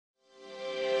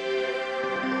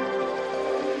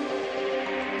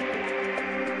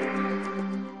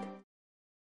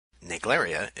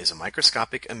Naegleria is a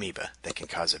microscopic amoeba that can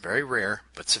cause a very rare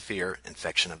but severe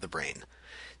infection of the brain.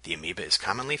 The amoeba is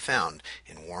commonly found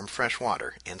in warm fresh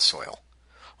water and soil.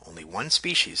 Only one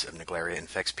species of Naegleria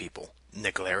infects people,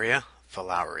 Naegleria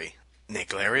fowleri.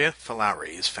 Naegleria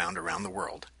fowleri is found around the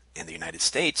world. In the United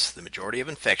States, the majority of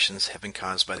infections have been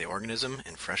caused by the organism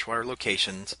in freshwater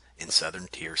locations in southern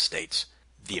tier states.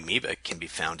 The amoeba can be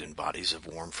found in bodies of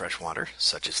warm fresh water,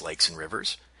 such as lakes and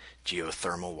rivers,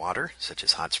 geothermal water, such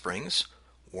as hot springs,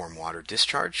 warm water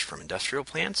discharge from industrial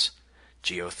plants,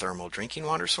 geothermal drinking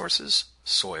water sources,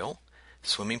 soil,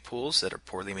 swimming pools that are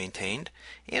poorly maintained,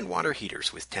 and water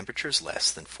heaters with temperatures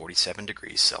less than 47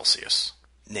 degrees Celsius.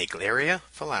 Naegleria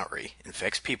fowleri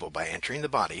infects people by entering the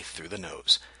body through the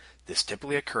nose. This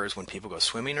typically occurs when people go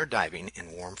swimming or diving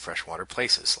in warm freshwater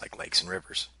places like lakes and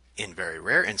rivers. In very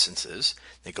rare instances,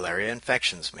 Naegleria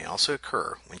infections may also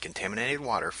occur when contaminated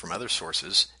water from other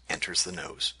sources enters the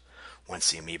nose.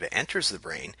 Once the amoeba enters the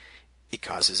brain, it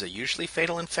causes a usually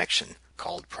fatal infection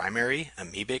called primary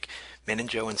amebic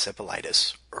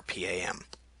meningoencephalitis, or PAM.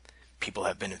 People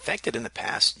have been infected in the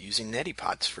past using neti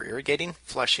pots for irrigating,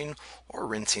 flushing, or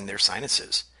rinsing their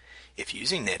sinuses. If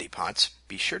using neti pots,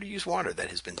 be sure to use water that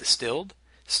has been distilled,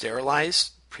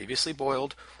 sterilized, previously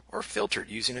boiled, or filtered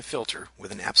using a filter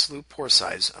with an absolute pore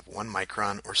size of 1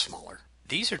 micron or smaller.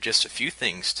 These are just a few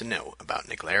things to know about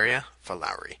Naegleria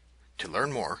fowleri. To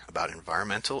learn more about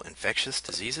environmental infectious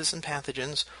diseases and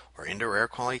pathogens, or indoor air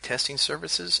quality testing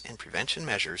services and prevention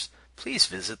measures, please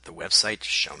visit the website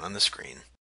shown on the screen.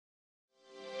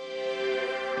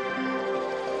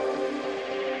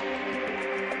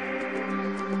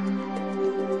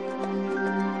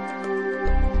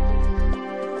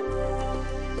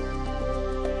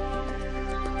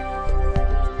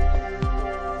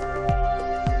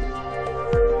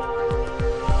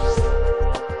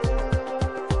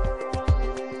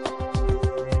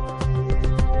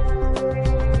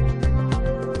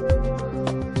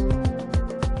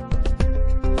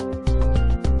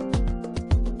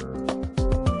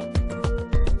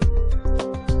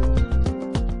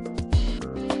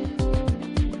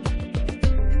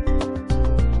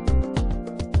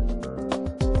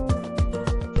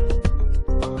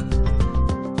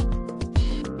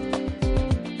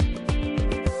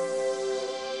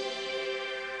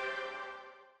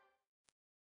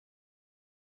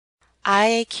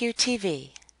 IAQ TV,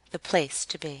 the place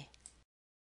to be.